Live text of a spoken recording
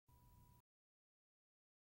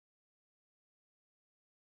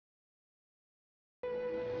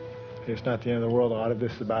it's not the end of the world. A lot of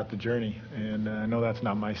this is about the journey, and I know that's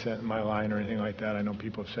not my line or anything like that. I know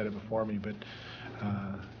people have said it before me, but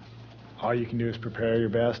all you can do is prepare your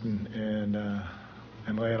best and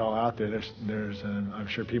lay it all out there. There's I'm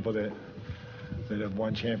sure people that have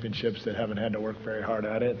won championships that haven't had to work very hard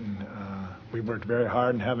at it, and we've worked very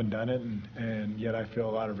hard and haven't done it, and yet I feel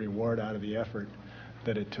a lot of reward out of the effort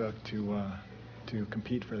that it took to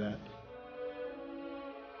compete for that.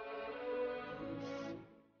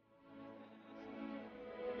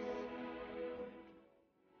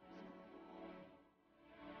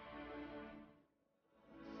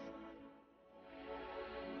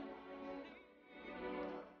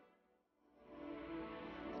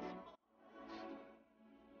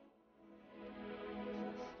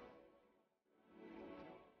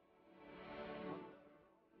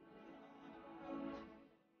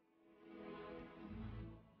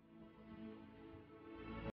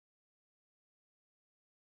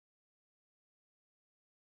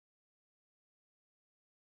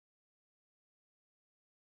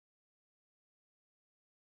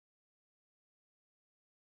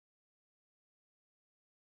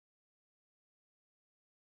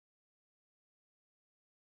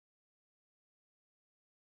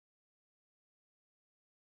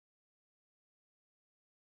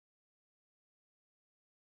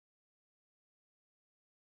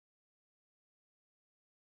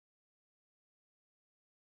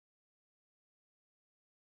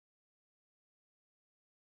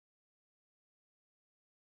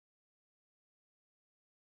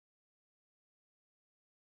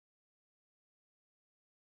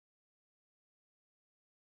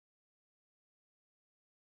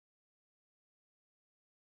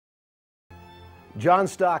 John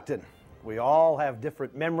Stockton. We all have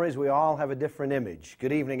different memories. We all have a different image.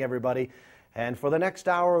 Good evening, everybody. And for the next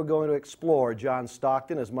hour, we're going to explore John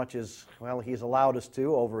Stockton as much as, well, he's allowed us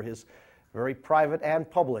to over his very private and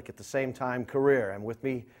public at the same time career. And with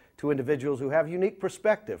me, two individuals who have unique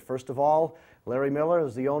perspective. First of all, Larry Miller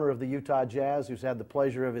is the owner of the Utah Jazz, who's had the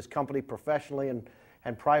pleasure of his company professionally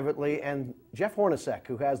and privately, and Jeff Hornacek,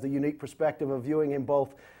 who has the unique perspective of viewing him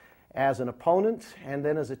both as an opponent and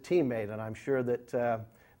then as a teammate. And I'm sure that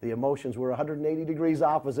the emotions were 180 degrees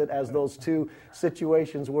opposite as those two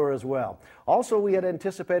situations were as well. Also, we had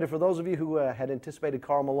anticipated, for those of you who had anticipated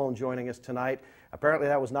Karl Malone joining us tonight, apparently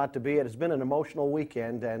that was not to be. It has been an emotional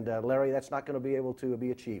weekend, and Larry, that's not going to be able to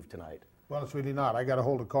be achieved tonight. Well, it's really not. I got a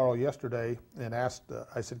hold of Karl yesterday and asked,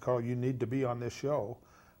 I said, Karl, you need to be on this show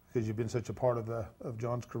because you've been such a part of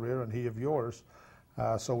John's career and he of yours.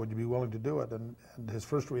 So would you be willing to do it? And his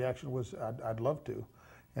first reaction was, I'd love to.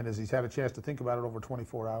 And as he's had a chance to think about it over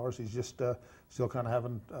 24 hours, he's just still kind of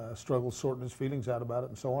having struggled sorting his feelings out about it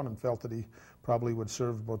and so on, and felt that he probably would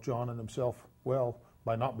serve both John and himself well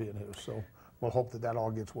by not being here. So we'll hope that all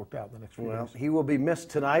gets worked out in the next few days. He will be missed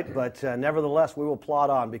tonight, but nevertheless, we will plod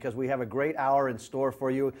on because we have a great hour in store for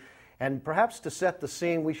you. And perhaps to set the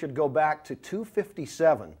scene, we should go back to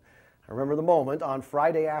 2:57. I remember the moment on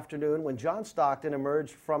Friday afternoon when John Stockton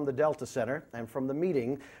emerged from the Delta Center and from the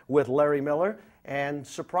meeting with Larry Miller and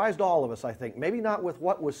surprised all of us, I think. Maybe not with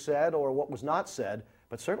what was said or what was not said,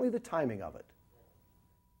 but certainly the timing of it.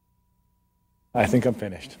 I think I'm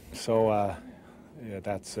finished. So yeah,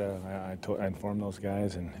 that's I informed those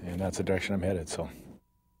guys, and that's the direction I'm headed. So.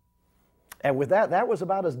 And with that, that was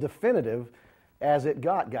about as definitive as it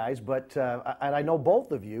got, guys. But and I know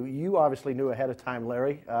both of you. You obviously knew ahead of time,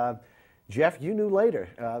 Larry. Jeff, you knew later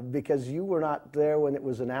because you were not there when it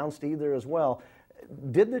was announced either as well.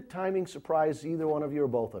 Did the timing surprise either one of you or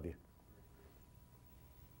both of you?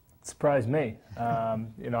 It surprised me.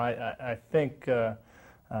 You know, I think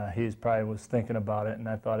he probably was thinking about it, and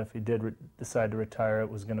I thought if he did decide to retire, it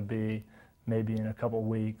was going to be maybe in a couple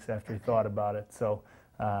weeks after he thought about it. So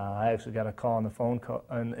I actually got a call on the phone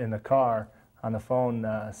in the car on the phone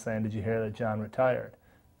saying, "Did you hear that John retired?"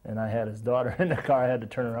 And I had his daughter in the car. I had to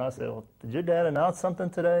turn around and say, "Well, did your dad announce something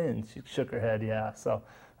today?" And she shook her head, "Yeah." So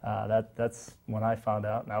that's when I found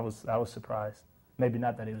out, and I was surprised. Maybe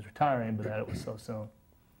not that he was retiring, but that it was so soon.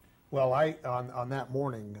 Well, on that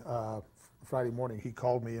morning, Friday morning, he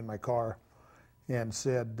called me in my car and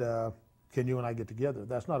said, "Can you and I get together?"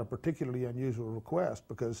 That's not a particularly unusual request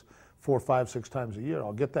because 4, 5, 6 times a year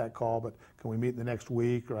I'll get that call, but can we meet in the next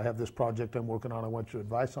week, or I have this project I'm working on I want your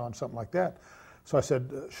advice on, something like that. So I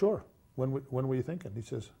said, "Sure. When were you thinking?" He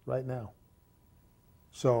says, "Right now."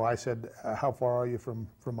 So I said, "How far are you from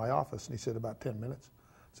my office?" And he said, "About 10 minutes."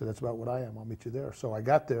 I said, "That's about what I am. I'll meet you there." So I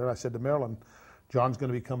got there. I said to Marilyn, "John's going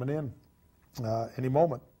to be coming in any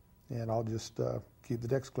moment, and I'll just keep the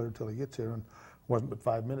decks clear until he gets here." And it wasn't but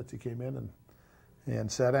 5 minutes. He came in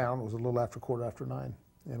and sat down. It was a little after 9:15.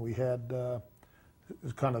 and we had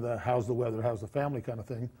kind of the how's the weather, how's the family kind of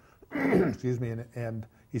thing. Excuse me, and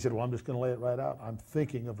he said, well, I'm just going to lay it right out. I'm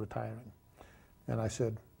thinking of retiring. And I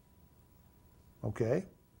said, okay.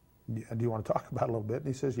 Do you want to talk about it a little bit? And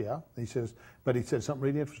he says, yeah. He says, but he said something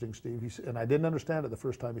really interesting, Steve. And I didn't understand it the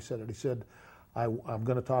first time he said it. He said, I'm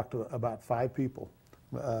going to talk to about 5 people.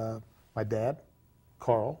 My dad,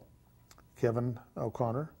 Carl, Kevin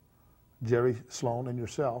O'Connor, Jerry Sloan, and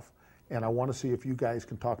yourself. And I want to see if you guys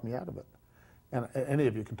can talk me out of it. And any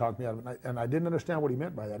of you can talk me out of it. And I didn't understand what he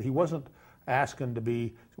meant by that. He wasn't asking to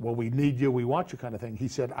be, well, we need you, we want you kind of thing. He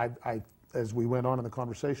said, as we went on in the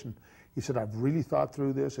conversation, he said, I've really thought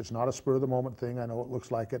through this. It's not a spur-of-the-moment thing. I know it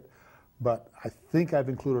looks like it. But I think I've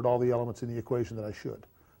included all the elements in the equation that I should.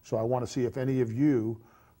 So I want to see if any of you,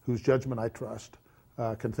 whose judgment I trust,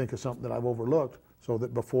 can think of something that I've overlooked, so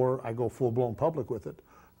that before I go full-blown public with it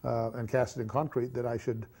and cast it in concrete, that I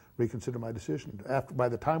should reconsider my decision. By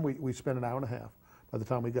the time we spent an hour and a half, by the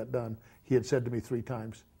time we got done, he had said to me 3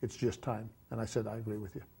 times, it's just time. And I said, I agree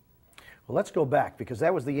with you. Well, let's go back, because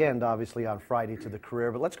that was the end, obviously, on Friday to the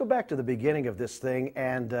career. But let's go back to the beginning of this thing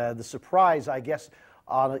and the surprise, I guess,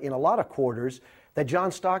 in a lot of quarters, that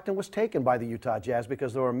John Stockton was taken by the Utah Jazz,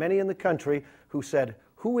 because there were many in the country who said,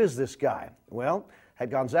 who is this guy? Well,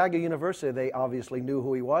 at Gonzaga University, they obviously knew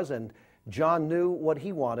who he was, and John knew what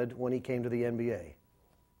he wanted when he came to the NBA.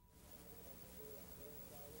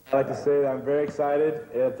 I'd like to say that I'm very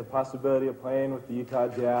excited at the possibility of playing with the Utah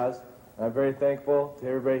Jazz. And I'm very thankful to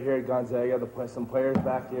everybody here at Gonzaga, some players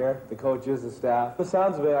back here, the coaches, the staff. The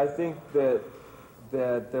sounds of it, I think that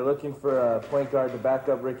they're looking for a point guard to back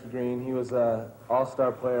up Ricky Green. He was an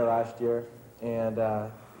all-star player last year,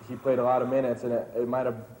 and he played a lot of minutes, and it might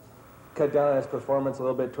have cut down on his performance a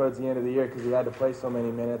little bit towards the end of the year because he had to play so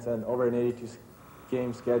many minutes, and over an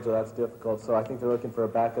 82-game schedule, that's difficult. So I think they're looking for a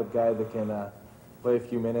backup guy that can play a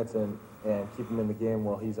few minutes and keep him in the game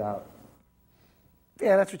while he's out.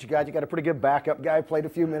 Yeah, that's what you got. You got a pretty good backup guy, played a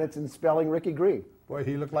few minutes in spelling Ricky Green. Boy,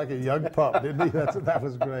 he looked like a young pup, didn't he? That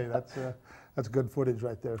was great. That's good footage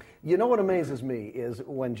right there. You know what amazes me is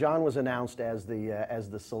when John was announced as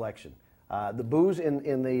the selection, the boos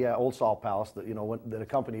in the Old Salt Palace that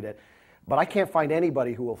accompanied it. But I can't find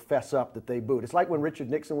anybody who will fess up that they booed. It's like when Richard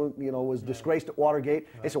Nixon was disgraced at Watergate.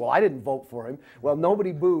 They said, well, I didn't vote for him. Well,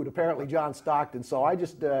 nobody booed, apparently, John Stockton. So I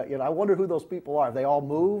just, I wonder who those people are. If they all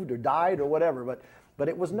moved or died or whatever. But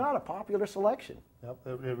it was not a popular selection. Yep,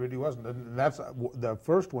 it really wasn't. And that's the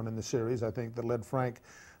first one in the series, I think, that led Frank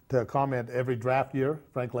to comment every draft year,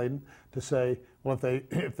 Frank Layden, to say, well,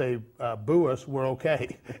 if they boo us, we're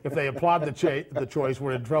okay. If they applaud the choice,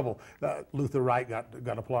 we're in trouble. Luther Wright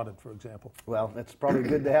got applauded, for example. Well, it's probably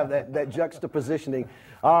good to have that juxtapositioning.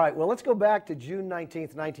 All right, well, let's go back to June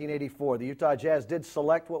 19th, 1984. The Utah Jazz did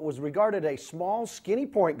select what was regarded a small, skinny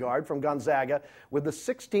point guard from Gonzaga with the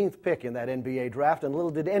 16th pick in that NBA draft, and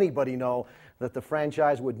little did anybody know that the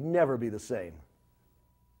franchise would never be the same.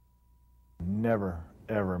 Never,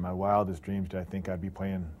 ever in my wildest dreams did I think I'd be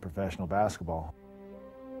playing professional basketball.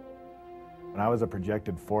 When I was a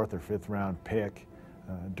projected 4th or 5th round pick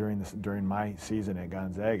during my season at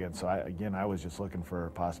Gonzaga, and so I was just looking for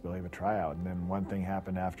a possibility of a tryout, and then one thing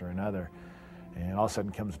happened after another, and all of a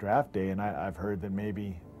sudden comes draft day, and I've heard that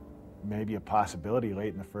maybe a possibility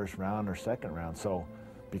late in the 1st round or 2nd round. So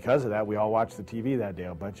because of that, we all watched the TV that day.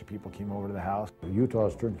 A bunch of people came over to the house.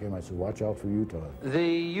 Utah's turn came. I said, watch out for Utah. The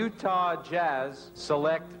Utah Jazz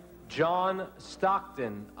select John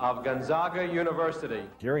Stockton of Gonzaga University.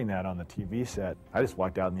 Hearing that on the TV set, I just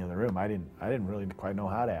walked out in the other room. I didn't really quite know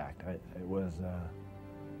how to act. It was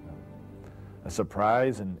a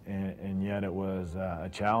surprise, and yet it was a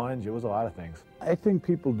challenge. It was a lot of things. I think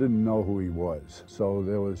people didn't know who he was, so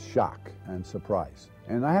there was shock and surprise.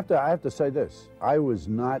 And I have to say this, I was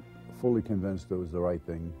not fully convinced it was the right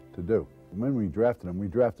thing to do. When we drafted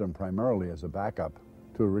him primarily as a backup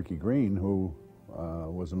to Ricky Green, who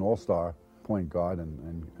was an all-star point guard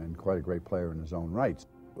and quite a great player in his own rights.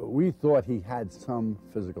 We thought he had some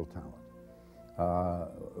physical talent,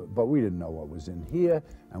 but we didn't know what was in here,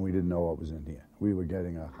 and we didn't know what was in here. We were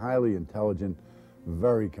getting a highly intelligent,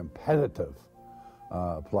 very competitive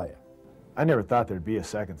player. I never thought there'd be a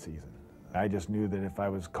 2nd season. I just knew that if I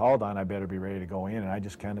was called on, I better be ready to go in, and I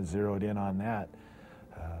just kind of zeroed in on that.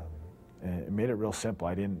 And it made it real simple.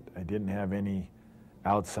 I didn't have any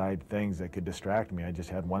outside things that could distract me. I just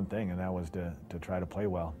had one thing, and that was to try to play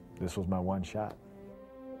well. This was my one shot.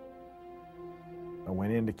 I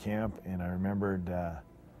went into camp, and I remembered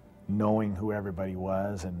knowing who everybody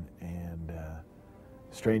was, and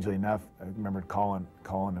strangely enough, I remembered calling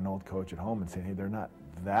an old coach at home and saying, hey, they're not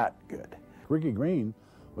that good. Ricky Green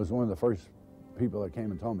was one of the first people that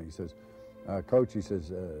came and told me, he says, Coach, he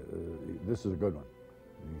says, this is a good one.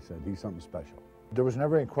 And he said, he's something special. There was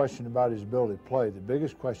never any question about his ability to play. The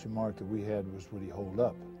biggest question mark that we had was, would he hold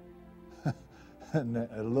up? And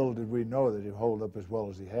little did we know that he'd hold up as well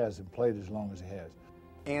as he has and played as long as he has.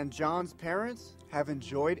 And John's parents have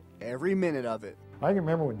enjoyed every minute of it. I can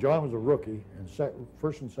remember when John was a rookie, in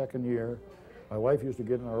first and second year, my wife used to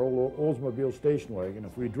get in our old Oldsmobile station wagon.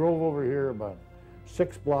 If we drove over here about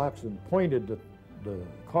 6 blocks and pointed the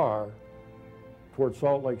car toward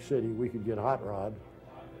Salt Lake City, we could get hot rod,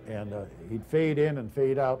 and he'd fade in and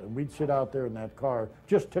fade out, and we'd sit out there in that car,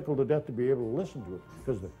 just tickled to death to be able to listen to it,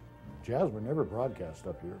 because the Jazz were never broadcast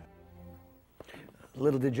up here.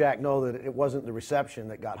 Little did Jack know that it wasn't the reception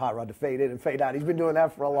that got Hot Rod to fade in and fade out. He's been doing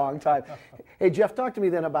that for a long time. Hey, Jeff, talk to me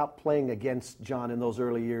then about playing against John in those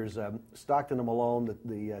early years. Stockton and Malone,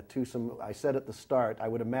 the twosome, I said at the start, I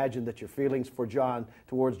would imagine that your feelings for John,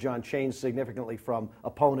 towards John, changed significantly from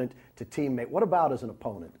opponent to teammate. What about as an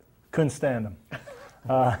opponent? Couldn't stand him.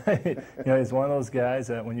 He's one of those guys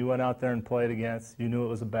that when you went out there and played against, you knew it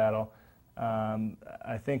was a battle.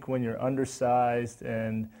 I think when you're undersized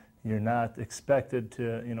and you're not expected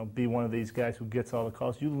to, be one of these guys who gets all the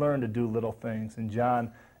calls, you learn to do little things. And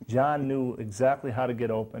John knew exactly how to get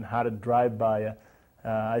open, how to drive by you.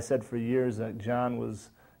 I said for years that John was,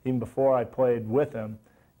 even before I played with him,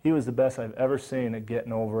 he was the best I've ever seen at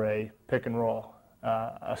getting over a pick and roll,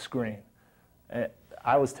 a screen.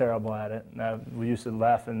 I was terrible at it. We used to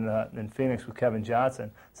laugh in Phoenix with Kevin Johnson.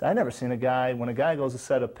 So I never seen a guy, when a guy goes to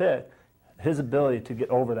set a pick, his ability to get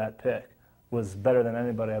over that pick was better than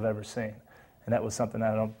anybody I've ever seen. And that was something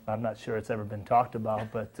I'm not sure it's ever been talked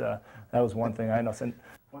about, but that was one thing I noticed. And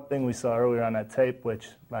one thing we saw earlier on that tape, which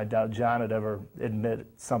I doubt John had ever admitted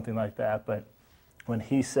something like that, but when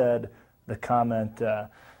he said the comment,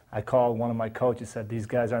 I called one of my coaches, said, these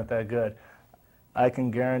guys aren't that good. I can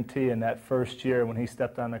guarantee in that first year when he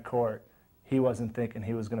stepped on the court, he wasn't thinking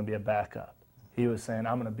he was going to be a backup. He was saying,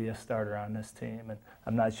 I'm going to be a starter on this team. And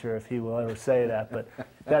I'm not sure if he will ever say that, but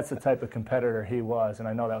that's the type of competitor he was. And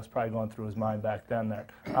I know that was probably going through his mind back then,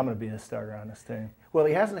 that I'm going to be a starter on this team. Well,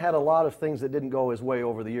 he hasn't had a lot of things that didn't go his way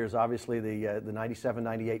over the years. Obviously, the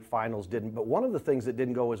 97-98 finals didn't. But one of the things that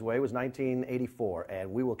didn't go his way was 1984. And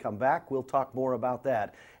we will come back. We'll talk more about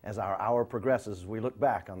that as our hour progresses, as we look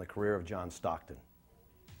back on the career of John Stockton.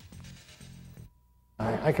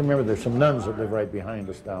 I can remember there's some nuns that live right behind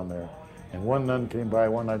us down there. And one nun came by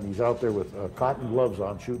one night, and he's out there with cotton gloves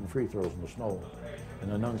on shooting free throws in the snow. And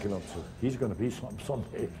the nun came up and said, he's going to be something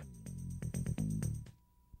someday.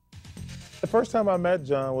 The first time I met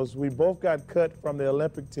John was we both got cut from the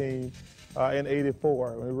Olympic team in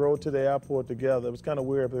 '84. We rode to the airport together. It was kind of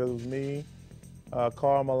weird because it was me,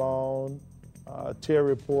 Karl Malone,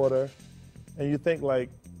 Terry Porter, and you think like,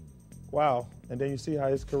 wow. And then you see how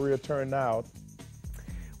his career turned out.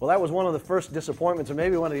 Well, that was one of the first disappointments, or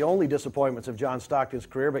maybe one of the only disappointments of John Stockton's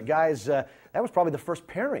career. But guys, that was probably the first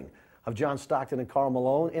pairing of John Stockton and Karl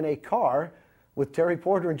Malone in a car with Terry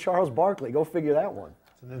Porter and Charles Barkley. Go figure that one.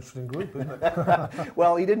 It's an interesting group, isn't it?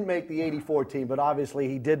 Well, he didn't make the '84 team, but obviously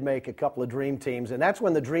he did make a couple of dream teams, and that's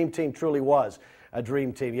when the dream team truly was a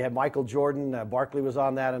dream team. You had Michael Jordan, Barkley was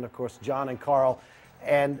on that, and of course John and Karl.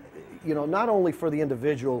 And, not only for the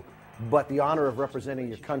individual, but the honor of representing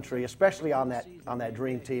your country, especially on that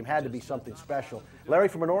dream team, had to be something special. Larry,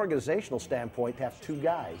 from an organizational standpoint, to have two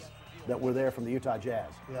guys that were there from the Utah Jazz.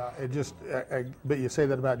 Yeah, it just, but you say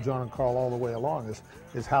that about John and Karl all the way along,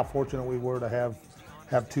 is how fortunate we were to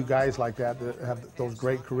have two guys like that have those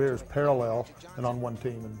great careers parallel and on one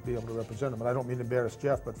team and be able to represent them. And I don't mean to embarrass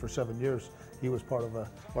Jeff, but for 7 years he was part of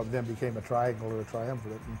what then became a triangle or a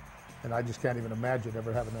triumvirate. And I just can't even imagine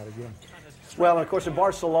ever having that again. Well, and of course in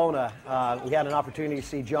Barcelona, we had an opportunity to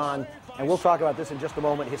see John, and we'll talk about this in just a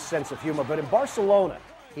moment, his sense of humor. But in Barcelona,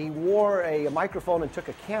 he wore a microphone and took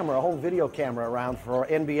a camera, a home video camera around for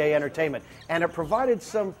NBA entertainment. And it provided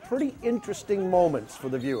some pretty interesting moments for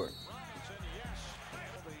the viewer.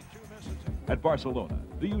 At Barcelona,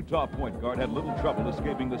 the Utah point guard had little trouble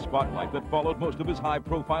escaping the spotlight that followed most of his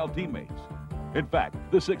high-profile teammates. In fact,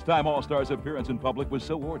 the six-time All-Star's appearance in public was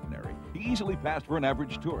so ordinary, he easily passed for an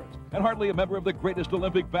average tourist and hardly a member of the greatest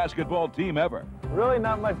Olympic basketball team ever. Really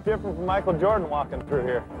not much different from Michael Jordan walking through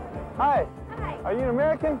here. Hi. Hi. Are you an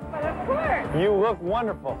American? But of course. You look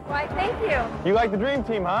wonderful. Why, thank you. You like the dream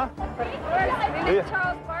team, huh? Of course. We met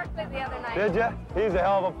Charles Barkley the other night. Did you? He's a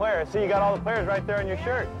hell of a player. See, you got all the players right there on your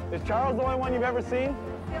shirt. Is Charles the only one you've ever seen?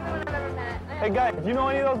 The only one I've ever met. Hey, guys, do you know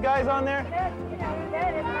any of those guys on there?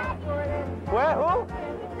 What? Who?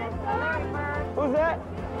 Who's that?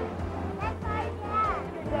 That's my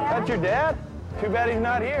dad. That's your dad? Too bad he's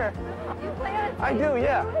not here. You play on a team? I do,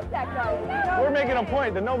 yeah. Who is that guy? We're making a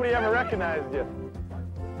point that nobody ever recognized you.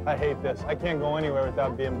 I hate this. I can't go anywhere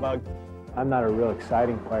without being bugged. I'm not a real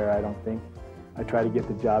exciting player, I don't think. I try to get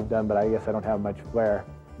the job done, but I guess I don't have much flair,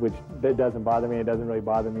 which that doesn't bother me. It doesn't really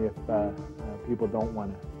bother me if people don't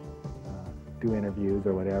want to do interviews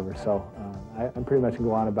or whatever. So I'm pretty much going to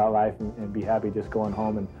go on about life and be happy just going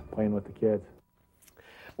home and playing with the kids.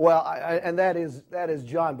 Well, and that is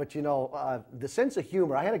John. But you know, the sense of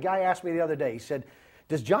humor. I had a guy ask me the other day. He said,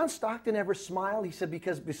 "Does John Stockton ever smile?" He said,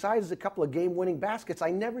 "Because besides a couple of game-winning baskets,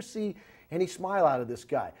 I never see any smile out of this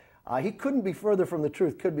guy." He couldn't be further from the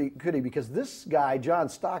truth, could he? Because this guy, John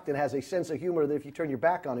Stockton, has a sense of humor that if you turn your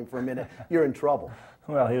back on him for a minute, you're in trouble.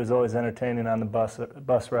 Well, he was always entertaining on the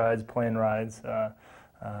bus rides, plane rides.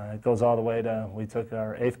 It goes all the way to, we took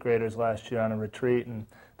our 8th graders last year on a retreat, and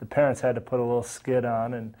the parents had to put a little skit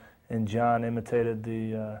on, and John imitated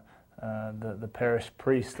the parish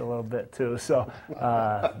priest a little bit too. So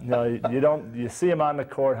you know, you see him on the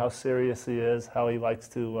court, how serious he is, how he likes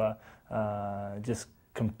to just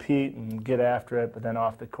compete and get after it, but then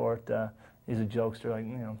off the court, he's a jokester, like,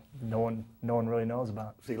 you know, no one really knows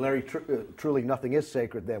about. See, Larry, truly nothing is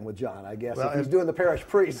sacred then with John, I guess. Well, if he's doing the parish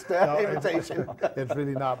priest invitation. It's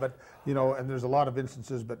really not, but you know, and there's a lot of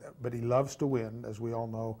instances, but he loves to win, as we all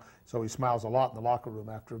know. So he smiles a lot in the locker room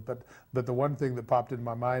after. But the one thing that popped in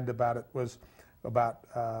my mind about it was about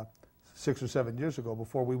 6 or 7 years ago,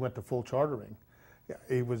 before we went to full chartering.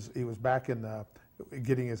 He was back in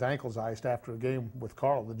getting his ankles iced after a game with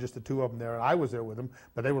Carl, just the two of them there, and I was there with him,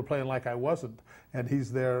 but they were playing like I wasn't. And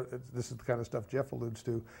he's there, this is the kind of stuff Jeff alludes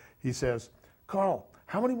to. He says, "Carl,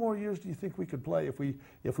 how many more years do you think we could play if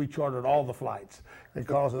we chartered all the flights?" And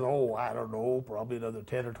Carl says, "Oh, I don't know, probably another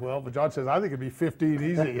 10 or 12. But John says, "I think it'd be 15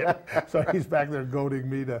 easy." So he's back there goading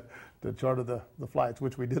me to charter the flights,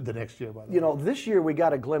 which we did the next year, by the way. You know, this year we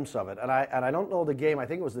got a glimpse of it, and I don't know the game. I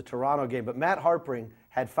think it was the Toronto game, but Matt Harpring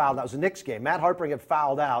had fouled. That was the Knicks game. Matt Harpring had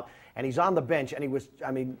fouled out, and he's on the bench, and he was,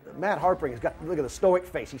 I mean, Matt Harpring has got, look at the stoic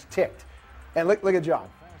face. He's ticked. And look at John.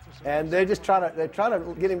 And they're trying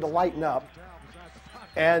to get him to lighten up.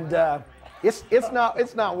 And it's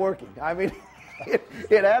not working. I mean,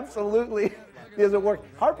 it absolutely isn't working.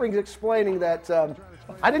 Harpring's explaining that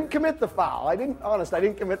I didn't commit the foul. I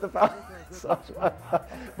didn't commit the foul. So,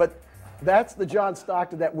 but that's the John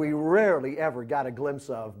Stockton that we rarely ever got a glimpse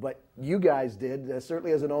of. But you guys did,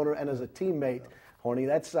 certainly as an owner and as a teammate, Horny.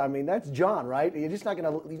 That's John, right? He's not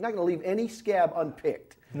gonna leave any scab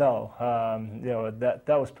unpicked. No, you know, that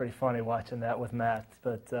was pretty funny watching that with Matt.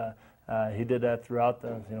 But he did that throughout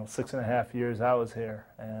the 6.5 years I was here,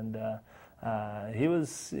 and he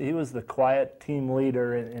was the quiet team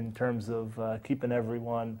leader in terms of keeping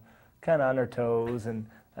everyone kind of on their toes and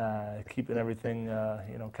keeping everything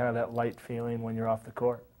kind of that light feeling when you're off the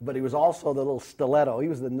court. But he was also the little stiletto. He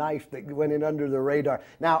was the knife that went in under the radar.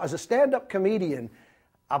 Now, as a stand-up comedian,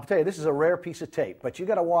 I'll tell you, this is a rare piece of tape, but you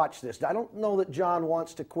got to watch this. I don't know that John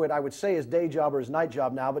wants to quit, I would say, his day job or his night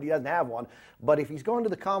job now, but he doesn't have one. But if he's going to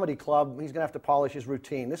the comedy club, he's going to have to polish his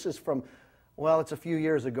routine. This is from, well, it's a few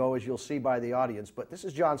years ago, as you'll see by the audience, but this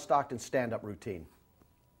is John Stockton's stand-up routine.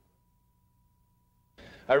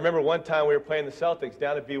 I remember one time we were playing the Celtics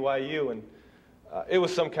down at BYU, and it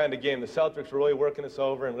was some kind of game. The Celtics were really working us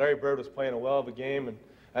over, and Larry Bird was playing a well of a game, and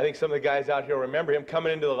I think some of the guys out here remember him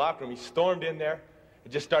coming into the locker room. He stormed in there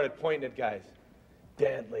and just started pointing at guys.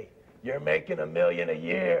 "Dantley, you're making $1 million a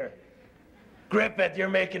year. Griffith, you're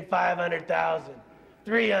making $500,000,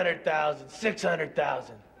 $300,000,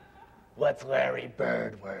 $600,000. What's Larry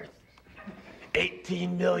Bird worth?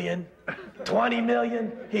 $18 million, $20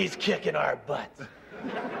 million? He's kicking our butts."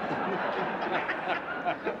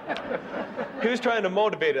 He was trying to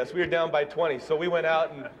motivate us. We were down by 20, so we went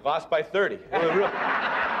out and lost by 30. It was real.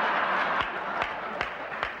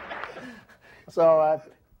 So,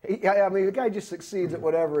 I mean, the guy just succeeds at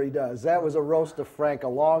whatever he does. That was a roast of Frank a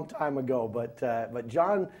long time ago. But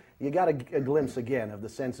John, you got a glimpse again of the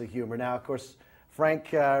sense of humor. Now, of course,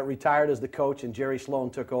 Frank retired as the coach, and Jerry Sloan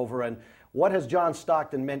took over. And what has John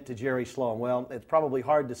Stockton meant to Jerry Sloan? Well, it's probably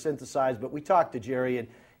hard to synthesize, but we talked to Jerry, and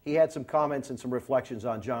he had some comments and some reflections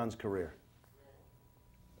on John's career.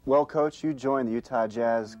 Well, Coach, you joined the Utah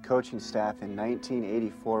Jazz coaching staff in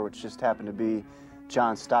 1984, which just happened to be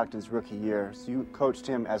John Stockton's rookie year. So you coached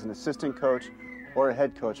him as an assistant coach or a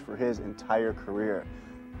head coach for his entire career.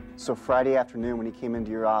 So Friday afternoon when he came into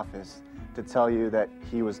your office to tell you that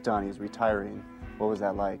he was done, he's retiring, what was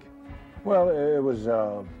that like? Well, it was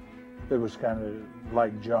kind of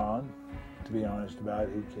like John, to be honest about it.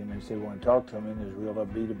 He came in and said, "We want to talk to him," and he was real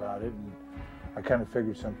upbeat about it. I kind of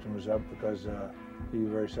figured something was up because he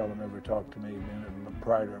very seldom ever talked to me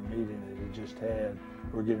prior to a meeting that he just had,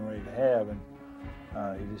 we're getting ready to have, and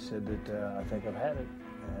he just said that I think I've had it,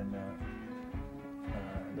 and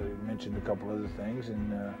they mentioned a couple other things,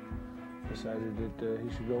 and decided that he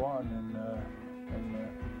should go on and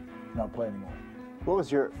not play anymore. What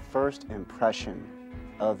was your first impression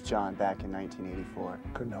of John back in 1984?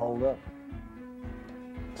 Couldn't hold up.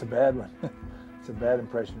 It's a bad one. It's a bad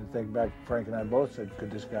impression to think back. Frank and I both said, could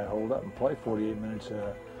this guy hold up and play 48 minutes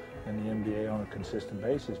in the NBA on a consistent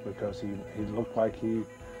basis? Because he looked like he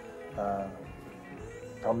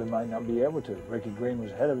probably might not be able to. Ricky Green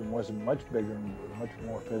was ahead of him, wasn't much bigger and much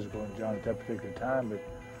more physical than John at that particular time, but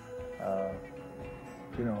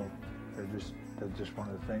you know, they're just one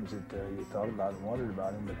of the things that you thought about and wondered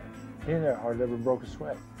about him, but he hardly ever broke a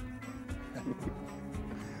sweat.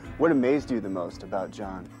 What amazed you the most about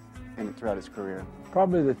John and throughout his career?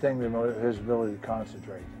 Probably the thing, his ability to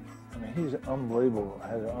concentrate. I mean, he's unbelievable,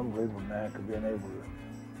 has an unbelievable knack of being able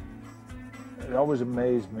to. It always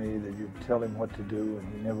amazed me that you'd tell him what to do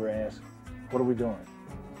and he never asked, what are we doing?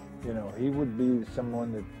 You know, he would be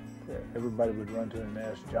someone that everybody would run to and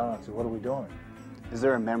ask John, so what are we doing? Is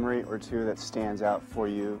there a memory or two that stands out for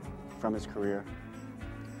you from his career?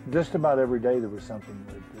 Just about every day there was something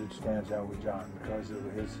that stands out with John because of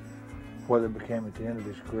what it became at the end of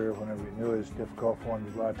his career, whenever he knew it was difficult for him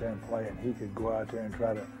to go out there and play, and he could go out there and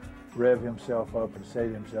try to rev himself up and say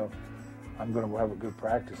to himself, I'm going to have a good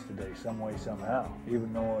practice today, some way, somehow,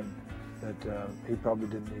 even knowing that he probably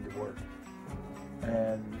didn't need to work.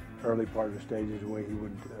 And early part of the stages, the way he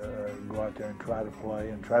would go out there and try to play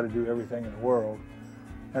and try to do everything in the world.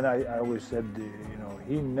 And I always said, you know,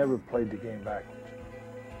 he never played the game backwards.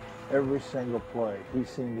 Every single play, he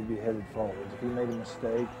seemed to be headed forward. If he made a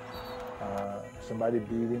mistake, somebody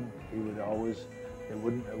beat him, he would always, it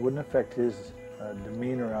wouldn't affect his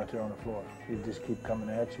demeanor out there on the floor. He'd just keep coming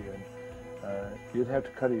at you, and you'd have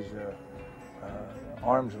to cut his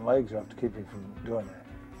arms and legs off to keep him from doing that.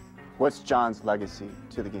 What's John's legacy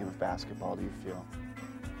to the game of basketball, do you feel?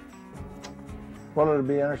 Well, it'll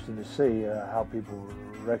be interesting to see how people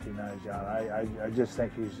recognize John. I just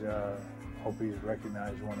think hope he's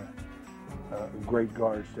recognized one of great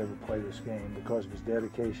guards to ever play this game because of his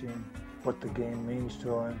dedication, what the game means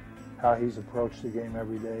to him, how he's approached the game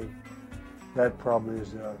every day. That probably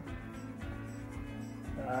is,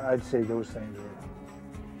 I'd say those things are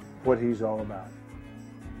what he's all about.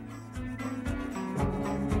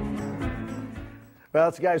 Well,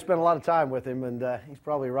 it's a guy who spent a lot of time with him, and he's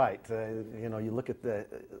probably right. You know, you look at the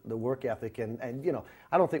work ethic, and you know,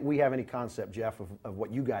 I don't think we have any concept, Jeff, of what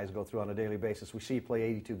you guys go through on a daily basis. We see you play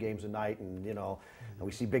 82 games a night, and you know, and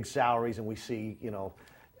we see big salaries, and we see, you know,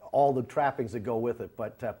 all the trappings that go with it.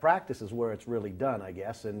 But practice is where it's really done, I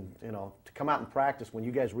guess. And you know, to come out and practice when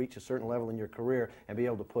you guys reach a certain level in your career and be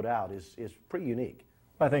able to put out is pretty unique.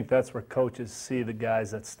 I think that's where coaches see the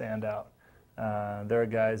guys that stand out. There are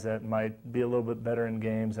guys that might be a little bit better in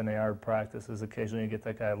games than they are in practices. Occasionally you get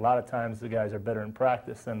that guy. A lot of times the guys are better in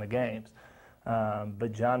practice than the games.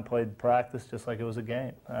 But John played practice just like it was a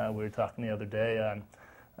game. We were talking the other day on,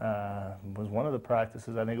 was one of the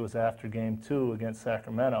practices, I think it was after game 2 against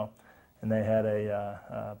Sacramento, and they had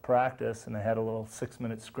a practice, and they had a little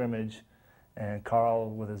 6-minute scrimmage, and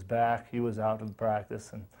Carl with his back, he was out of the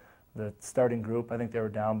practice, and the starting group, I think they were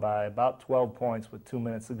down by about 12 points with 2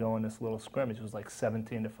 minutes to go in this little scrimmage. It was like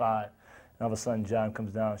 17-5. And all of a sudden, John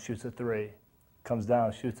comes down, shoots a 3. Comes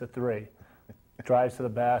down, shoots a 3. Drives to the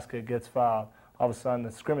basket, gets fouled. All of a sudden,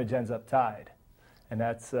 the scrimmage ends up tied. And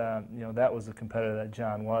that's, you know, that was the competitor that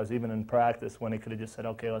John was. Even in practice, when he could have just said,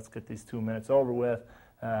 okay, let's get these 2 minutes over with,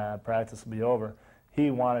 practice will be over. He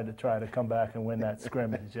wanted to try to come back and win that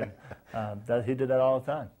scrimmage, and he did that all the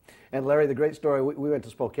time. And Larry, the great story, we went to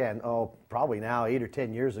Spokane, probably now 8 or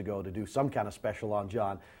 10 years ago to do some kind of special on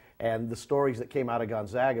John. And the stories that came out of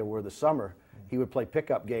Gonzaga were the summer. He would play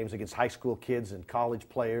pickup games against high school kids and college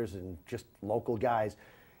players and just local guys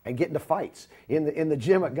and get into fights in the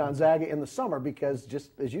gym at Gonzaga in the summer because,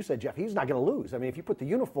 just as you said, Jeff, he's not going to lose. I mean, if you put the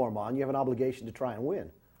uniform on, you have an obligation to try and win.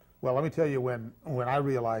 Well, let me tell you, when I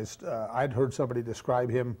realized I'd heard somebody describe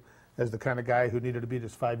him as the kind of guy who needed to beat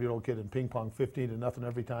his 5-year-old kid in ping pong 15-0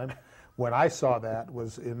 every time. When I saw that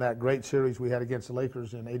was in that great series we had against the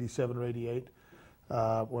Lakers in '87 or '88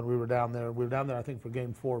 when we were down there. We were down there, I think, for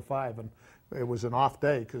game 4 or 5, and it was an off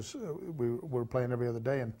day because we were playing every other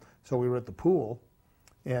day, and so we were at the pool,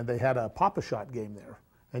 and they had a pop-a-shot game there,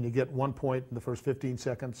 and you get 1 point in the first 15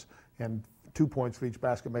 seconds and 2 points for each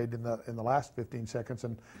basket made in the last 15 seconds,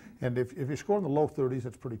 and if you score in the low 30s,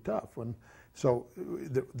 it's pretty tough. So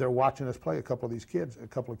they're watching us play, a couple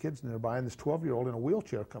of kids nearby, and this 12-year-old in a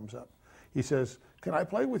wheelchair comes up. He says, "Can I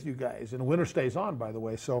play with you guys?" And the winner stays on, by the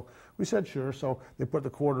way. So we said sure. So they put the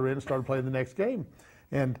quarter in and started playing the next game.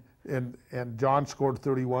 And John scored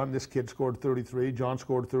 31. This kid scored 33. John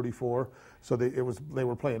scored 34. So they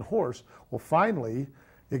were playing horse. Well, finally,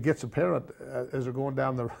 it gets apparent as they're going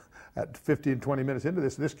down at 15, 20 minutes into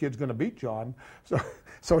this kid's going to beat John.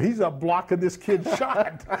 So he's up blocking this kid's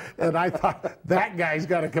shot. And I thought, that guy's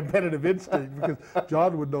got a competitive instinct, because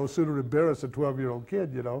John would no sooner embarrass a 12-year-old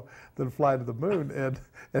kid, than fly to the moon. And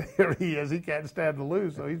here he is. He can't stand to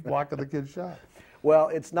lose, so he's blocking the kid's shot. Well,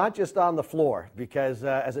 it's not just on the floor, because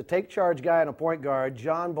as a take-charge guy and a point guard,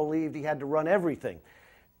 John believed he had to run everything.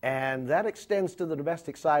 And that extends to the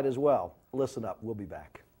domestic side as well. Listen up. We'll be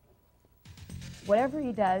back. Whatever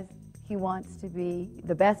he does, he wants to be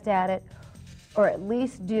the best at it, or at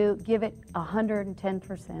least give it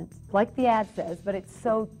 110%, like the ad says. But it's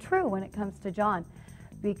so true when it comes to John,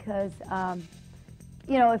 because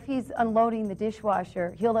if he's unloading the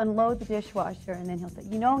dishwasher, he'll unload the dishwasher, and then he'll say,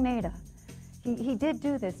 Nada, he did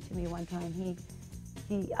do this to me one time.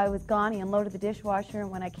 I was gone, he unloaded the dishwasher, and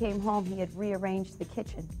when I came home, he had rearranged the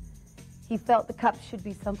kitchen. He felt the cups should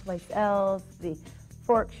be someplace else, the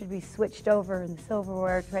fork should be switched over in the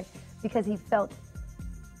silverware tray, because he felt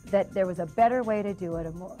that there was a better way to do it,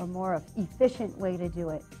 a more efficient way to do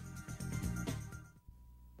it.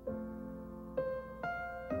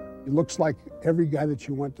 It looks like every guy that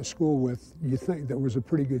you went to school with, you think that was a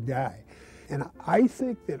pretty good guy. And I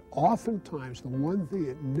think that oftentimes the one thing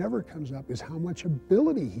that never comes up is how much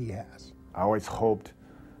ability he has. I always hoped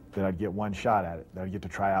that I'd get one shot at it, that I'd get to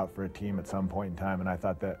try out for a team at some point in time, and I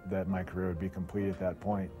thought that my career would be complete at that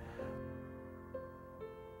point.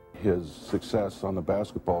 His success on the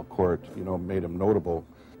basketball court, made him notable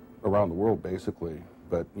around the world, basically.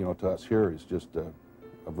 But, to us here, he's just a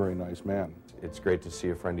very nice man. It's great to see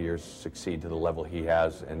a friend of yours succeed to the level he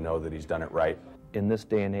has and know that he's done it right. In this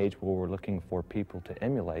day and age where we're looking for people to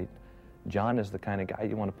emulate, John is the kind of guy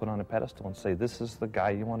you want to put on a pedestal and say, this is the guy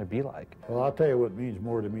you want to be like. Well, I'll tell you what means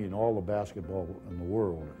more to me than all the basketball in the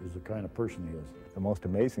world is the kind of person he is. The most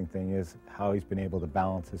amazing thing is how he's been able to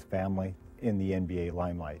balance his family in the NBA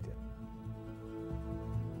limelight.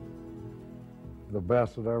 The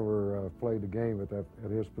best that ever played the game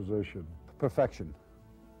at his position. Perfection.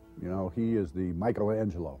 He is the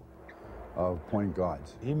Michelangelo of point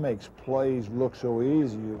guards. He makes plays look so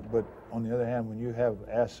easy, but on the other hand, when you have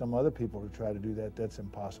asked some other people to try to do that, that's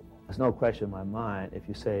impossible. There's no question in my mind, if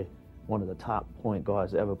you say one of the top point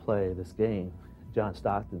guards to ever play this game, John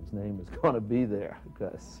Stockton's name is going to be there,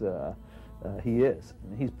 because he is,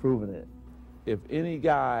 and he's proven it. If any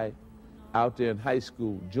guy out there in high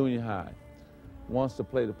school, junior high, wants to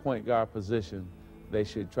play the point guard position, they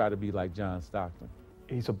should try to be like John Stockton.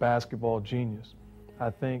 He's a basketball genius. I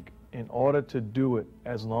think in order to do it,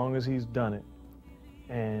 as long as he's done it,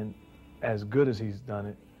 and as good as he's done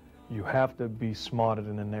it, you have to be smarter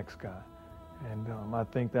than the next guy. And I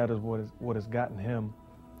think that is what has gotten him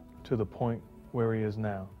to the point where he is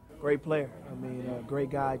now. Great player. Great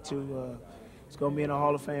guy too. He's going to be in the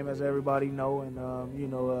Hall of Fame, as everybody know, and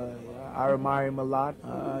I admire him a lot.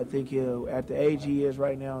 I think at the age he is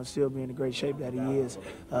right now and still being in the great shape that he is,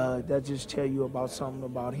 that just tell you about something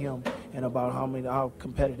about him and about how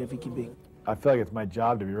competitive he can be. I feel like it's my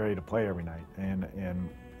job to be ready to play every night, and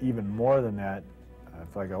even more than that, I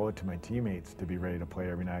feel like I owe it to my teammates to be ready to play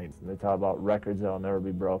every night. They talk about records that'll never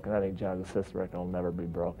be broken. I think John's assist record will never be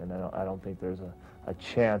broken. I don't think there's a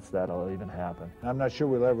chance that'll even happen. I'm not sure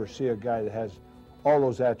we'll ever see a guy that has all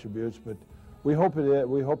those attributes, but we hope it is.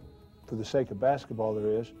 We hope for the sake of basketball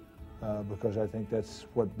there is, because I think that's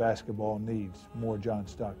what basketball needs, more John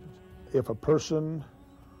Stocktons. If a person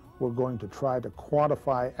were going to try to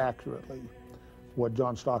quantify accurately what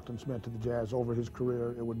John Stockton's meant to the Jazz over his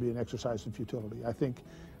career, it would be an exercise in futility. I think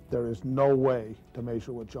there is no way to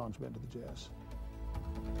measure what John's meant to the Jazz.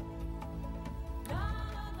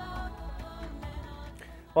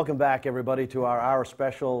 Welcome back, everybody, to our hour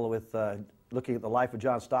special with looking at the life of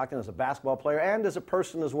John Stockton as a basketball player and as a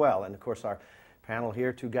person as well. And, of course, our panel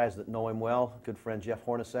here, two guys that know him well, good friend Jeff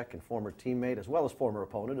Hornacek and former teammate as well as former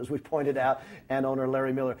opponent, as we pointed out, and owner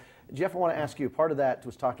Larry Miller. Jeff, I want to ask you, part of that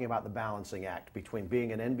was talking about the balancing act between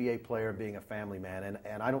being an NBA player and being a family man,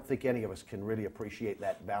 and I don't think any of us can really appreciate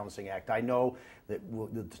that balancing act. I know that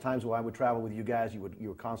the times when I would travel with you guys, you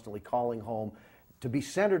were constantly calling home. To be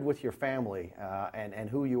centered with your family and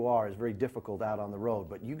who you are is very difficult out on the road,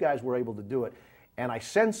 but you guys were able to do it, and I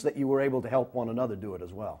sense that you were able to help one another do it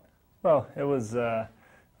as well. Well, it was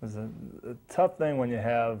was a tough thing when you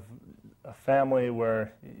have a family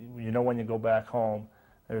where, you know, when you go back home,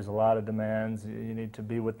 there's a lot of demands. You need to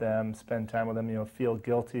be with them, spend time with them. You know, feel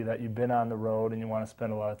guilty that you've been on the road and you want to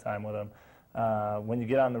spend a lot of time with them. When you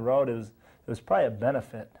get on the road, it was probably a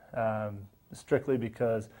benefit, strictly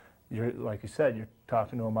because you're, like you said, you're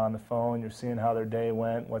talking to them on the phone, you're seeing how their day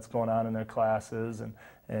went, what's going on in their classes,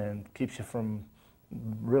 and keeps you from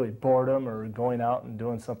really boredom or going out and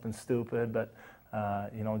doing something stupid. But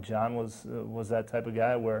you know, John was that type of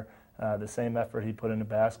guy where the same effort he put into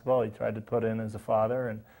basketball, he tried to put in as a father.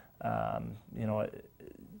 And you know,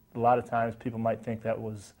 a lot of times people might think that it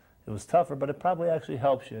was tougher, but it probably actually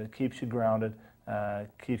helps you. It keeps you grounded,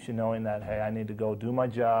 keeps you knowing that, hey, I need to go do my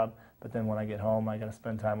job, but then when I get home, I got to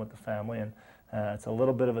spend time with the family. And it's a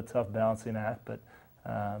little bit of a tough balancing act, but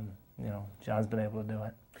you know, John's been able to do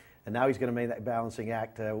it. And now he's going to make that balancing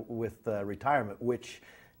act with retirement, which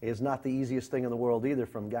is not the easiest thing in the world either.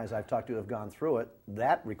 From guys I've talked to who have gone through it,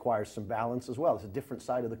 that requires some balance as well. It's a different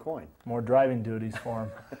side of the coin. More driving duties for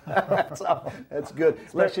him. That's good.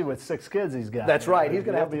 Especially with 6 kids he's got. That's right. He's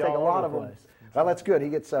going to have to take a lot of them. Well, that's good. He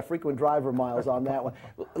gets frequent driver miles on that one.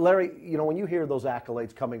 Larry, you know, when you hear those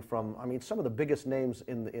accolades coming from, I mean, some of the biggest names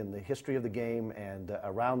in the history of the game and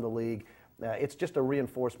around the league, it's just a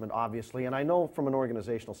reinforcement, obviously. And I know from an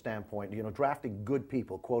organizational standpoint, you know, drafting good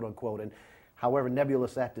people, quote unquote, and however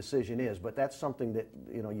nebulous that decision is, but that's something that,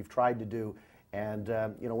 you know, you've tried to do. And,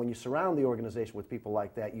 you know, when you surround the organization with people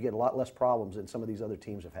like that, you get a lot less problems than some of these other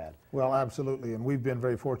teams have had. Well, absolutely. And we've been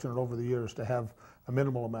very fortunate over the years to have a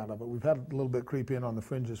minimal amount of it. We've had a little bit creep in on the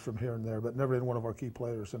fringes from here and there, but never in one of our key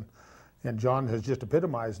players. And John has just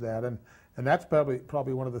epitomized that. And that's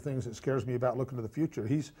probably one of the things that scares me about looking to the future.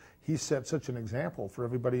 He's set such an example for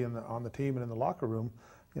everybody on the team and in the locker room.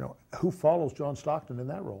 You know, who follows John Stockton in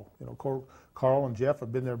that role? You know, Carl and Jeff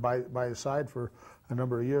have been there by his side for a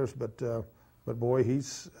number of years, but boy,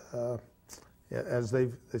 he's as they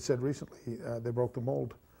said recently, they broke the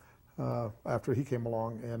mold after he came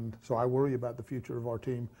along, and so I worry about the future of our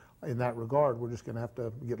team in that regard. We're just going to have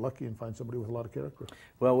to get lucky and find somebody with a lot of character.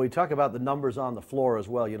 Well, we talk about the numbers on the floor as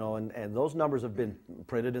well, you know, and those numbers have been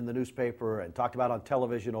printed in the newspaper and talked about on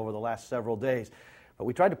television over the last several days. But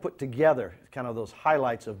we tried to put together kind of those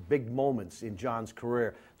highlights of big moments in John's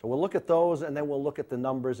career. So we'll look at those, and then we'll look at the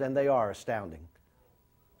numbers, and they are astounding.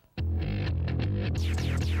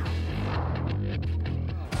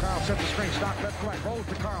 Carl sets the screen, Stockton left right, rolls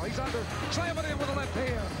to Carl. He's under, slam it in with the left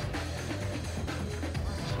hand.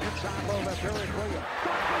 Inside low left, Eric Williams.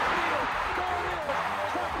 Stockton steals, going in.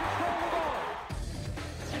 Stockton stole the ball.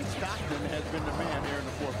 And Stockton has been the man here in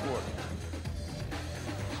the fourth quarter.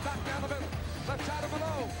 Stockton down the middle, left side of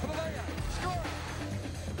below for the layup. Score.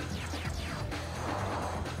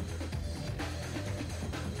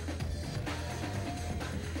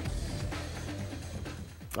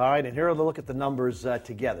 All right, and here are the look at the numbers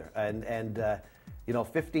together. And you know,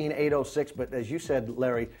 15-806, but as you said,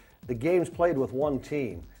 Larry, the games played with one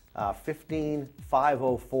team,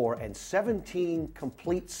 15-504, and 17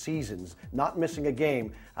 complete seasons, not missing a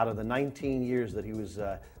game out of the 19 years that he was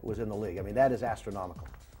in the league. I mean, that is astronomical.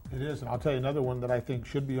 It is, and I'll tell you another one that I think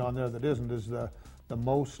should be on there that isn't, is the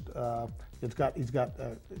most, he's got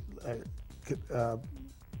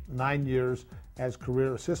 9 years as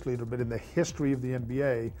career assist leader, but in the history of the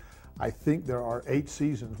NBA, I think there are 8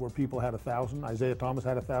 seasons where people had 1,000. Isaiah Thomas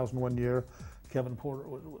had 1,000 one year. Kevin Porter,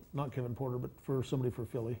 not Kevin Porter, but for somebody for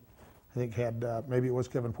Philly, I think had, maybe it was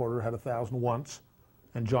Kevin Porter, had 1,000 once,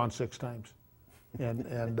 and John 6 times.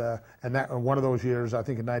 And that one of those years, I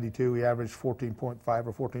think in '92, he averaged 14.5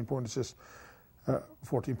 or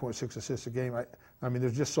 14.6 assists a game. I mean,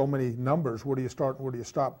 there's just so many numbers. Where do you start and where do you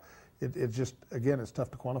stop? It just, again, it's tough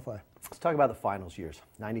to quantify. Let's talk about the finals years,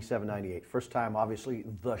 97-98. First time, obviously,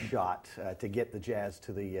 the shot to get the Jazz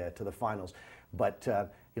to the finals. But,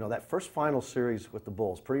 you know, that first final series with the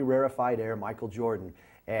Bulls, pretty rarefied air, Michael Jordan.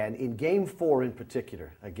 And in Game 4 in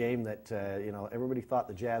particular, a game that, you know, everybody thought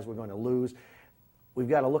the Jazz were going to lose, we've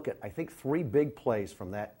got to look at, I think, 3 big plays from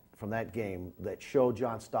that game that show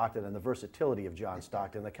John Stockton and the versatility of John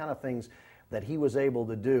Stockton, the kind of things that he was able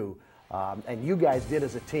to do, and you guys did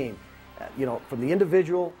as a team. You know, from the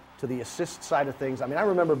individual to the assist side of things. I mean, I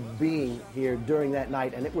remember being here during that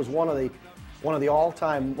night, and it was one of the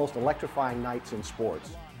all-time most electrifying nights in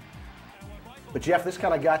sports. But Jeff, this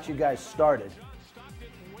kind of got you guys started,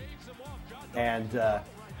 and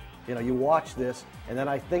you know, you watch this, and then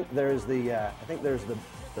I think there's the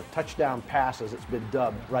touchdown pass, as it's been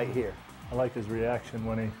dubbed, right here. I like his reaction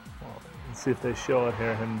when he. Let's see if they show it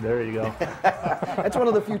here, and there you go. That's one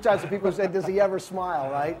of the few times that people said, "Does he ever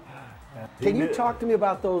smile?" Right? Can you talk to me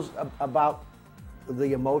about those, about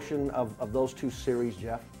the emotion of those two series,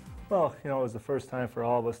 Jeff? Well, you know, it was the first time for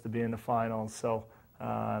all of us to be in the finals, so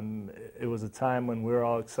it was a time when we were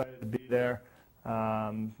all excited to be there.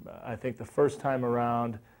 I think the first time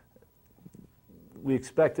around, we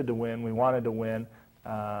expected to win, we wanted to win.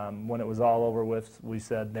 When it was all over with, we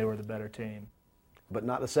said they were the better team. But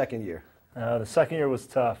not the second year. The second year was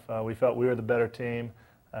tough. We felt we were the better team.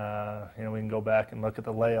 You know, we can go back and look at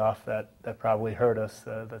the layoff that probably hurt us.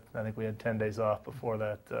 I think we had 10 days off before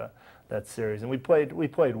that series, and we played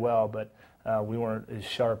well, but we weren't as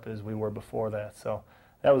sharp as we were before that. So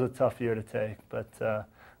that was a tough year to take. But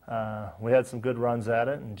we had some good runs at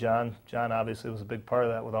it, and John obviously was a big part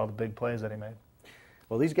of that with all the big plays that he made.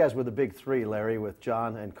 Well, these guys were the big three, Larry, with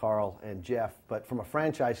John and Carl and Jeff. But from a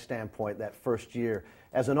franchise standpoint, that first year